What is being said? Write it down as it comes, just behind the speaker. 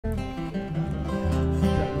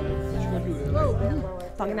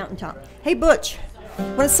Foggy Mountaintop. Hey, Butch,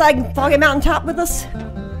 want to sing Foggy Mountaintop with us?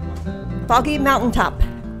 Foggy Mountaintop.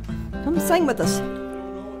 Come sing with us.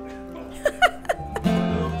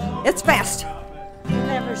 It's fast. You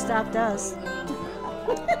never stopped us.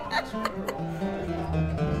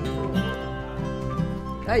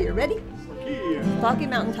 Are you ready? Foggy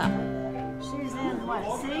Mountaintop. She's in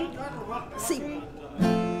what? C? C.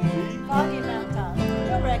 Foggy Mountaintop.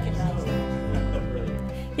 You'll recognize it.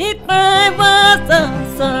 If I was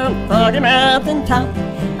on some foggy mountaintop,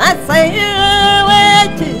 I'd sail away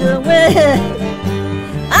to the west.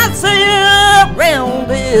 I'd sail around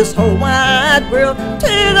this whole wide world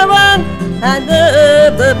to the one I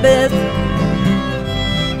love the best.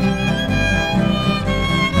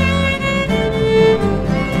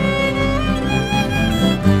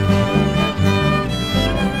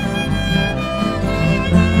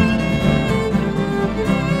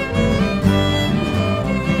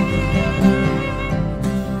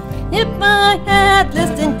 If I had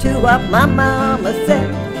listened to what my mama said,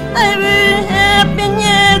 I would have been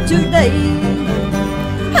here today.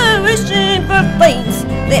 I wishing for things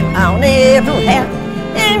that I'll never have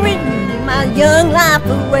and renew my young life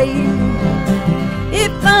away.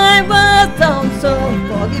 If I was on some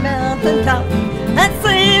foggy mountaintop, I'd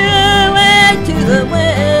sail away to the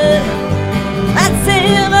west. I'd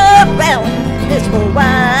sail around this whole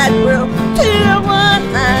wide world to the one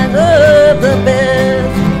I love the best.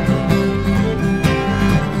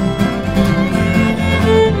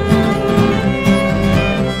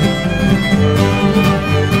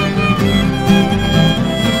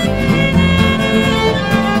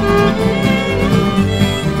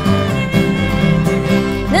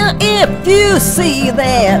 If you see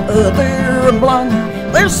that other blonde,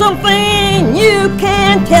 there's something you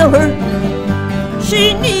can tell her.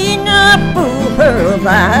 She need not fool her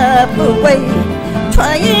life away,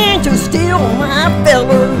 trying to steal my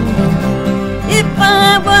feller. If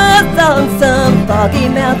I was on some foggy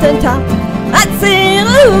mountaintop, I'd sail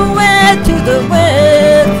away to the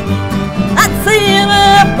west. I'd sail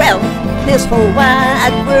around this whole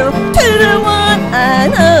wide world to the one I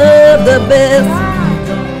love the best.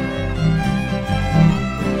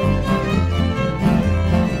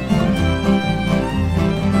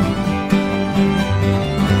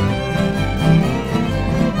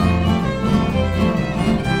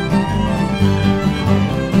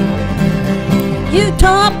 You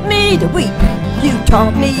taught me to weep, you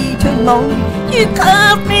taught me to moan, you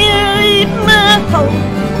caused me to leave my home.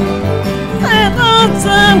 I'm on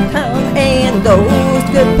some town and those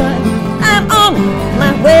goodbyes, I'm on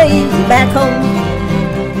my way back home.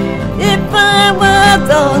 If I was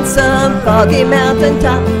on some foggy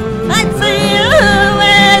mountaintop, I'd sail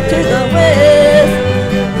away to the west.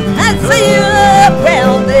 I'd sail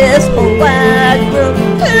around this whole wide world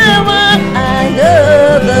to the one I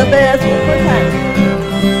love the best.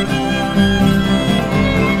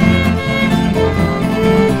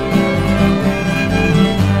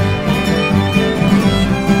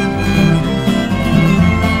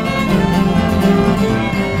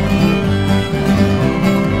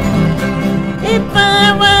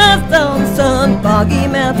 Foggy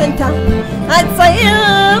mountaintop, I'd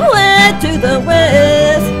sail away to the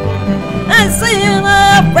west. I'd sail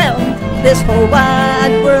around this whole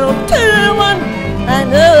wide world to the one I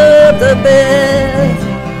love the best.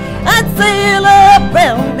 I'd sail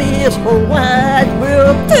around this whole wide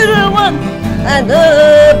world to the one I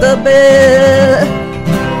love the best.